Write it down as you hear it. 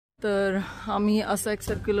तर आम्ही असा एक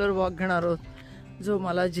सर्क्युलर वॉक घेणार आहोत जो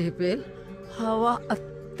मला झेपेल. हवा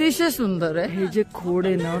अतिशय सुंदर आहे. हे जे खोड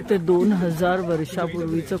आहे ना ते 2000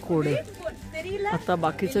 वर्षापूर्वीचं खोड आहे. आता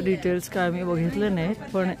बाकीचं डिटेल्स काय मी बघितले नाहीत,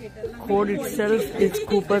 पण खोड इटसेल्फ इज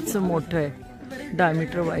खूपच मोठं आहे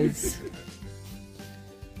डायमीटर वाईज.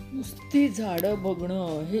 नुसती झाडं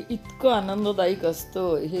बघणं हे इतकं आनंददायक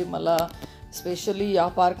असतं हे मला स्पेशली या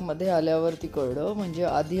पार्कमध्ये आल्यावरती कळलं. म्हणजे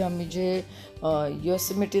आधी आम्ही जे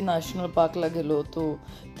योसेमिटी नॅशनल पार्कला गेलो होतो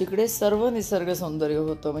तिकडे सर्व निसर्ग सौंदर्य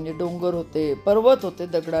होतं. म्हणजे डोंगर होते, पर्वत होते,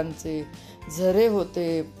 दगडांचे झरे होते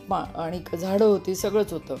आणि झाडं होती,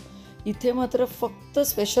 सगळंच होतं. इथे मात्र फक्त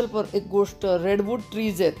स्पेशल एक गोष्ट रेडवूड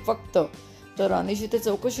ट्रीज आहेत फक्त. तर अनिश इथे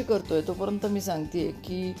चौकशी करतोय तोपर्यंत मी सांगते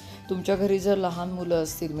की तुमच्या घरी जर लहान मुलं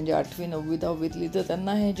असतील म्हणजे 8वी 9वी 10वीतली तर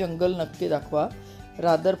त्यांना हे जंगल नक्की दाखवा,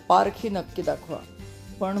 रादर पार्क ही नक्की दाखवा.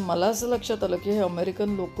 पण मला असं लक्षात आलं की हे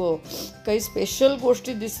अमेरिकन लोक काही स्पेशल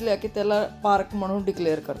गोष्टी दिसल्या की त्याला पार्क म्हणून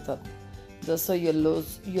डिक्लेअर करतात. जसं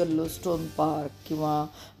येल्लोस्टोन पार्क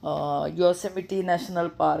किंवा योसेमिटी नॅशनल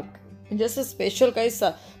पार्क, म्हणजे असं स्पेशल काही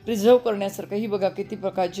प्रिझर्व करण्यासारखं. ही बघा किती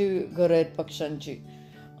प्रकारची घरं आहेत पक्ष्यांची.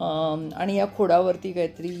 आणि या खोडावरती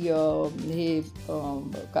काहीतरी हे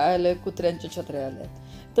काय आलं आहे, कुत्र्यांच्या छत्र्या आल्या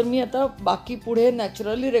आहेत. तर मी आता बाकी पुढे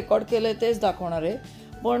नॅचरली रेकॉर्ड केलं आहे तेच दाखवणार आहे.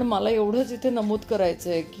 पण मला एवढंच इथे नमूद करायचं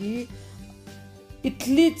आहे की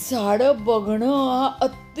इथली झाडं बघणं हा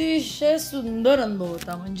अतिशय सुंदर अनुभव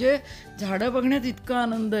होता. म्हणजे झाडं बघण्यात इतका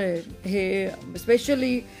आनंद आहे. हे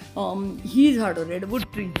स्पेशली ही झाडं रेडवूड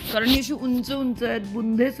ट्री, कारण ही अशी उंच उंच आहेत,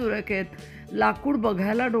 बुंधे सुरेख आहेत, लाकूड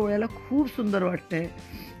बघायला डोळ्याला खूप सुंदर वाटतंय.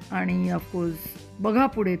 आणि ऑफकोर्स बघा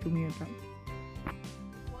पुढे तुम्ही आता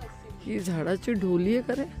ही झाडाची ढोली आहे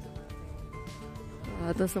खरे.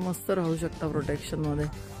 आता मस्त राहू शकता प्रोटेक्शन मध्ये.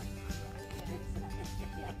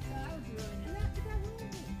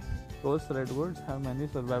 Those redwoods have many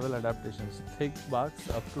survival adaptations. Thick barks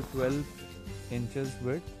up to 12 inches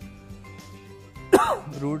width,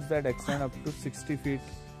 roots that extend up to 60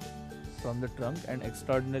 feet from the trunk, and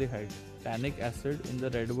extraordinary height. Tannic acid in the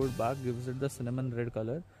redwood bark gives it the cinnamon red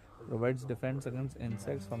color, provides defense against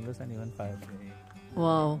insects, fungus and even fire.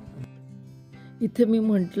 Wow. इथे मी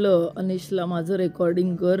म्हटलं अनिशला माझं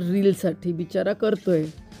recording कर रीलसाठी, बिचारा करतोय.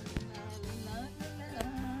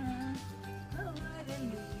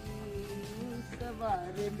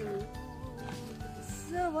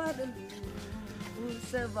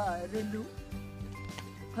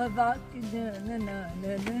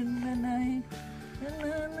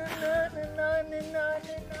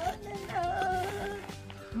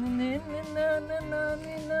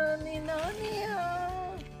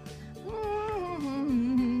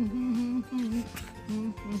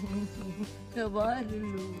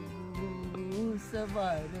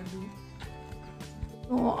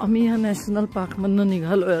 आम्ही ह्या national पार्कमधनं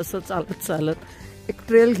निघालोय असं चालत चालत एक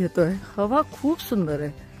ट्रेल घेतोय. हवा खूप सुंदर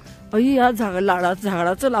आहे. अई या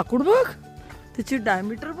झाडाचं लाकूड बघ, त्याची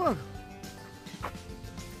डायमीटर बघ.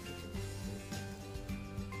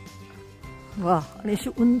 वा. आणि अशी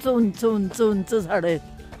उंच उंच उंच उंच झाड आहेत.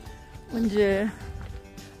 म्हणजे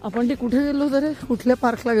आपण ते कुठे गेलो होतो रे, कुठल्या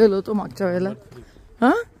पार्कला गेलो होतो मागच्या वेळेला?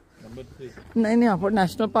 हा नाही आपण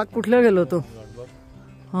नॅशनल पार्क कुठल्या गेलो होतो?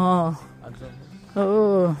 हा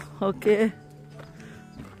हो ओके.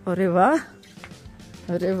 अरे वा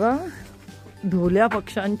अरे वा. ढोल्या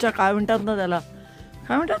पक्ष्यांच्या काय म्हणतात ना त्याला,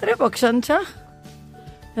 काय म्हणतात रे पक्ष्यांच्या,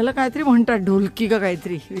 त्याला काहीतरी म्हणतात, ढोलकी का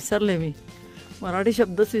काहीतरी, विसरले मी, मराठी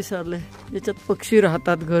शब्दच विसरले, ज्याच्यात पक्षी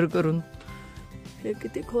राहतात घर करून. हे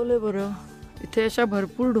किती खोल आहे बरं. इथे अशा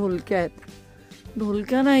भरपूर ढोलक्या आहेत.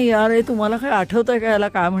 ढोलक्या नाही यार, हे तुम्हाला काय आठवतंय का याला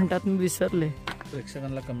काय म्हणतात, मी विसरले.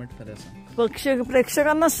 प्रेक्षकांना कमेंट करायचं.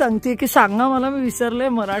 प्रेक्षकांनाच सांगते की सांगा मला, मी विसरले.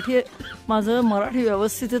 माझं मराठी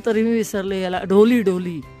व्यवस्थित आहे तरी मी विसरले याला.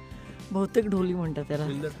 ढोली बहुतेक ढोली म्हणतात त्याला.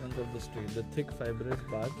 The thick fibrous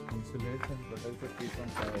bark insulates and protects the tree from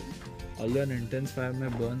fire. Although an intense fire may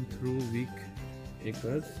burn through weak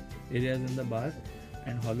areas in the bark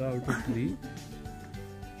and hollow out the tree,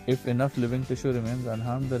 if enough living tissue remains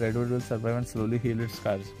unharmed, the redwood will survive and slowly heal its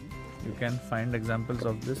scars. You can find examples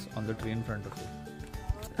of this on the tree in front of you.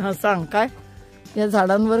 हा सांग काय या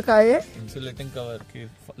झाडांवर काय आहे? Insulating cover, की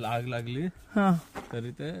आग लागली तरी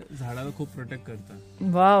ते झाडाला खूप प्रोटेक्ट करतात.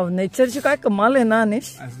 वाव, नेचरची काय कमाल आहे ना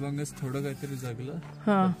अनिश. ऍज लॉंग एज थोडं काहीतरी जगलं,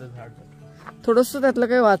 झाड थोडस त्यातलं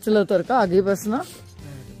काही वाचलं तर का आगीपासून?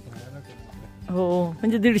 हो,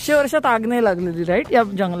 म्हणजे 150 वर्षात आग नाही लागलेली राईट या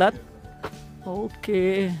जंगलात.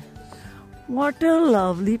 Okay, what a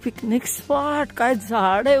lovely picnic spot. काय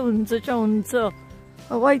झाड आहे उंचच्या उंच.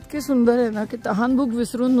 हवा इतकी सुंदर आहे ना की तहान भूक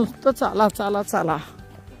विसरून नुसतं चाला चाला चाला.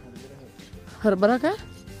 हरभरा काय,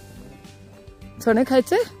 चणे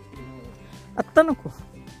खायचे? आत्ता नको.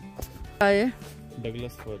 काय आहे?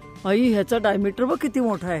 Douglas fur. आई ह्याचा डायमीटर बघ किती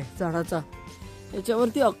मोठा आहे झाडाचा.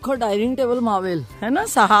 याच्यावरती अख्खं डायनिंग टेबल मावेल है ना,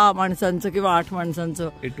 6 माणसांचं किंवा 8 माणसांचं.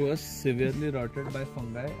 It was severely rotted by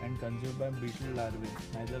fungi and consumed by beetle larvae.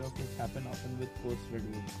 Neither of which happen often with coarse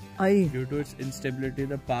redwood. I Due to its instability,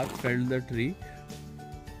 the park felled the tree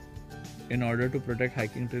in order to protect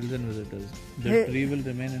hiking trails and visitors. The Hey. tree will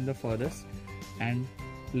remain in the forest and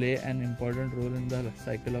play an important role in the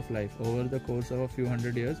cycle of life. Over the course of a few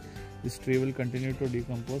hundred years, this tree will continue to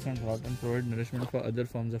decompose and rot and provide nourishment for other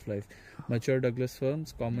forms of life. Mature Douglas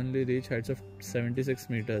firms commonly reach heights of 76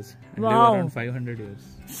 meters and live Wow. around 500 years.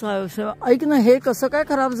 ऐक ना, हे कसं काय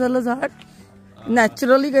खराब झालं झाड?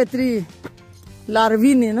 Naturally काहीतरी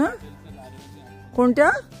लार्व्हीने ना,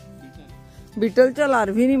 कोणत्या बिटलच्या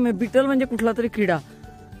लार्व्हीने. बिटल म्हणजे कुठला तरी किडा,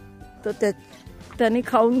 तर त्यांनी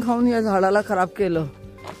खाऊन खाऊन या झाडाला खराब केलं.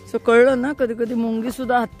 सो कळलं ना, कधी कधी मुंगी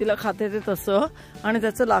सुद्धा हत्तीला खाते ते तसं. आणि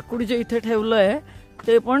त्याचं लाकूड जे इथे ठेवलंय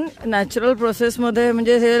ते पण नॅचरल प्रोसेसमध्ये,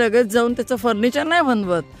 म्हणजे हे लगेच जाऊन त्याचं फर्निचर नाही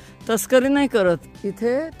बनवत, तस्करी नाही करत,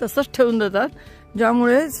 इथे तसंच ठेवून देतात.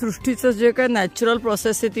 ज्यामुळे सृष्टीचं जे काय नॅचरल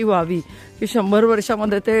प्रोसेस आहे ती व्हावी, की 100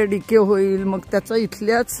 वर्षामध्ये ते डिके होईल, मग त्याचा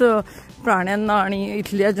इथल्याच प्राण्यांना आणि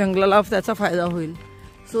इथल्या जंगलाला त्याचा फायदा होईल.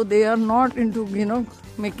 So they are not in to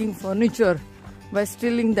making furniture bye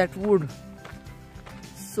Stilling that wood.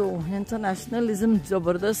 So यांचा नॅशनलिझम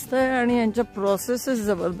जबरदस्त आहे आणि यांच्या प्रोसेसेस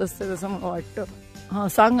जबरदस्त आहे असं मला वाटतं. हां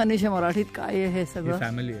सांग अनिशे, मराठीत काय आहे हे सगळं?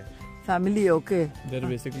 फॅमिली आहे. Family, okay. They're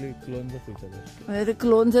basically clones of each other. म्हणजे ते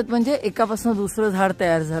क्लोन्स आहेत, म्हणजे एकापासून दुसरं झाड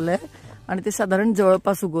तयार झालंय आणि ते साधारण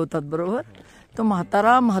जवळपास उगवतात, बरोबर. तो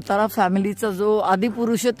म्हातारा फॅमिलीचा जो आदी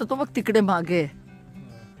पुरुष आहे तो बघ तिकडे मागे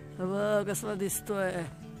बघ कसला दिसतोय,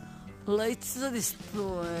 लईच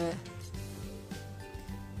दिसतोय.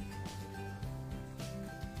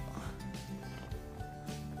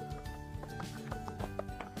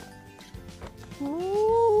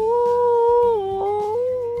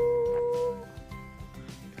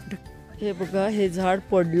 हे बघा, हे झाड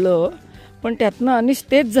पडलं पण त्यातनं आणि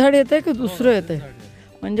तेच झाड येत आहे की दुसरं येत आहे?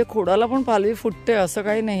 म्हणजे खोडाला पण पालवी फुटते असं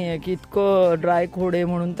काही नाही आहे की इतकं ड्राय खोड आहे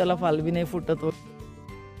म्हणून त्याला पालवी नाही फुटत.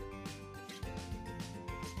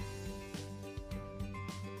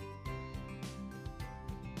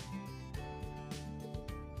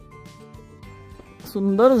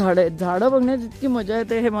 सुंदर झाड आहेत. झाडं बघण्यात इतकी मजा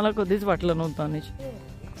येते हे मला कधीच वाटलं नव्हतं अनिश,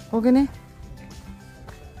 हो की नाही?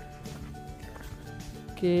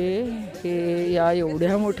 हे या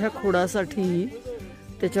एवढ्या मोठ्या खोडासाठी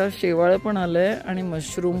त्याच्यावर शेवाळ पण आलंय आणि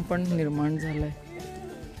मशरूम पण निर्माण झालंय.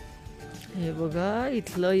 हे बघा,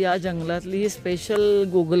 इथलं या जंगलातली स्पेशल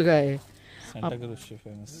गोगलगाय आहे.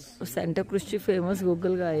 सॅन्टाक्रूजची फेमस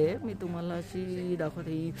गोगलगाय आहे. मी तुम्हाला अशी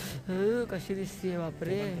दाखवते, कशी दिसते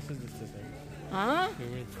बापरे. हा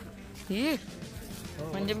ही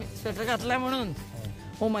म्हणजे मी स्वेटर घातलाय म्हणून.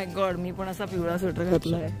 ओ माय गॉड, मी पण असा पिवळा स्वेटर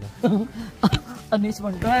घातलाय. अनिश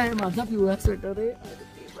म्हणतोय माझा पिवळा स्वेटर आहे.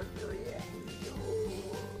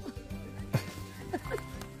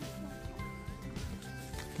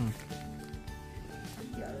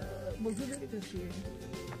 बघू दे कशी आहे.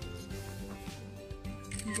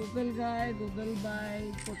 गोगलगाय, गोगलबाय,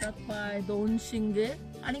 पोटात पाय, 2 शिंगे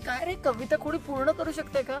आणि काय रे, कविता कोणी पूर्ण करू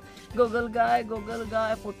शकते का? गोगलगाय,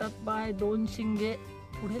 गोगलगाय, पोटात पाय, 2 शिंगे,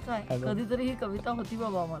 पुढे काय? कधीतरी ही कविता होती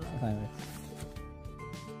बाबा मला.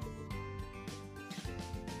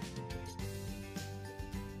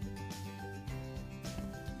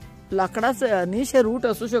 लाकडाचं आहे अनिश, हे रूट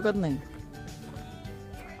असू शकत नाही.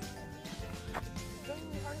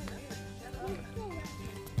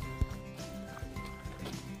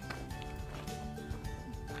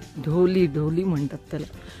 ढोली, ढोली म्हणतात त्याला,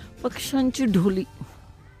 पक्ष्यांची ढोली.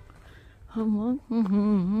 हा मग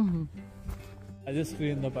Largest tree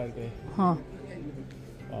in the park. हा.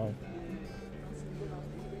 Wow.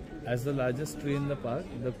 As the largest tree in the park,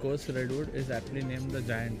 the coarse redwood is aptly named the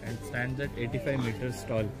giant and stands at 85 meters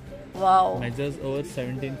tall. Wow. Measures over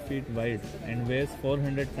 17 feet wide and weighs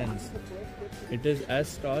 400 tons. It is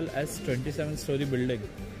as tall as 27-story building.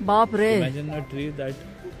 बाप रे. Imagine a tree that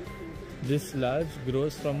this large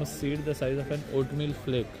grows from a seed the size of an oatmeal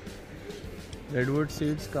flake. Redwood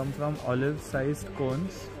seeds come from olive-sized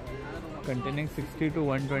cones containing 60 to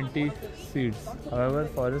 120 seeds. However,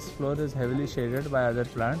 forest floor is heavily shaded by other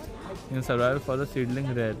plants in survival for the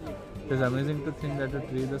seedling rare. It is amazing to think that a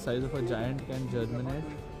tree the size of a giant can germinate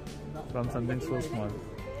from something so small.